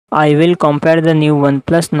I will compare the new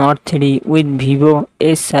OnePlus Nord 3 with Vivo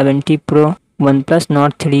S70 Pro. OnePlus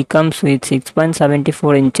Nord 3 comes with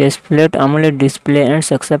 6.74 inches flat AMOLED display and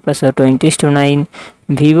success ratio 20:9.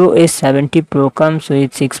 Vivo S70 Pro comes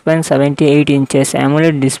with 6.78 inches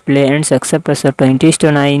AMOLED display and success ratio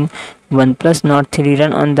 20:9. OnePlus Nord 3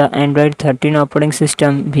 run on the Android 13 operating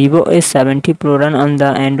system. Vivo S70 Pro run on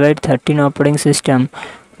the Android 13 operating system.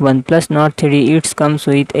 OnePlus Nord 3 it comes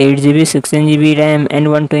with 8GB, 16GB RAM and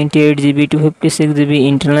 128GB to 56GB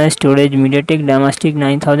internal storage. MediaTek Dimensity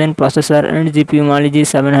 9000 processor and GPU Mali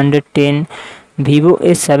 710. Vivo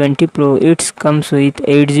S70 Pro it comes with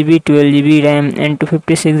 8GB, 12GB RAM and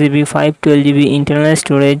 256GB 512GB internal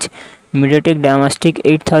storage. MediaTek Dimensity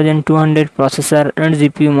 8200 processor and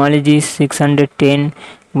GPU Mali 610.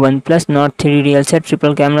 OnePlus Nord 3 real set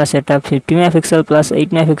triple camera setup 50 MP plus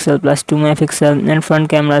 8 MP plus 2 MP and front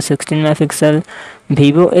camera 16 MP.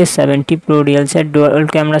 Vivo S70 Pro real set dual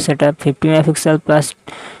camera setup 50 MP plus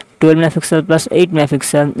 12 MP plus 8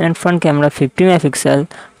 MP and front camera 50 MP.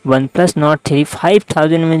 OnePlus Nord 3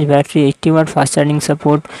 5000 mAh battery 80W fast charging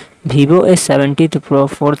support. Vivo S70 Pro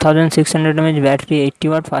 4600 mAh battery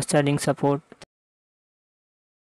 80W fast charging support.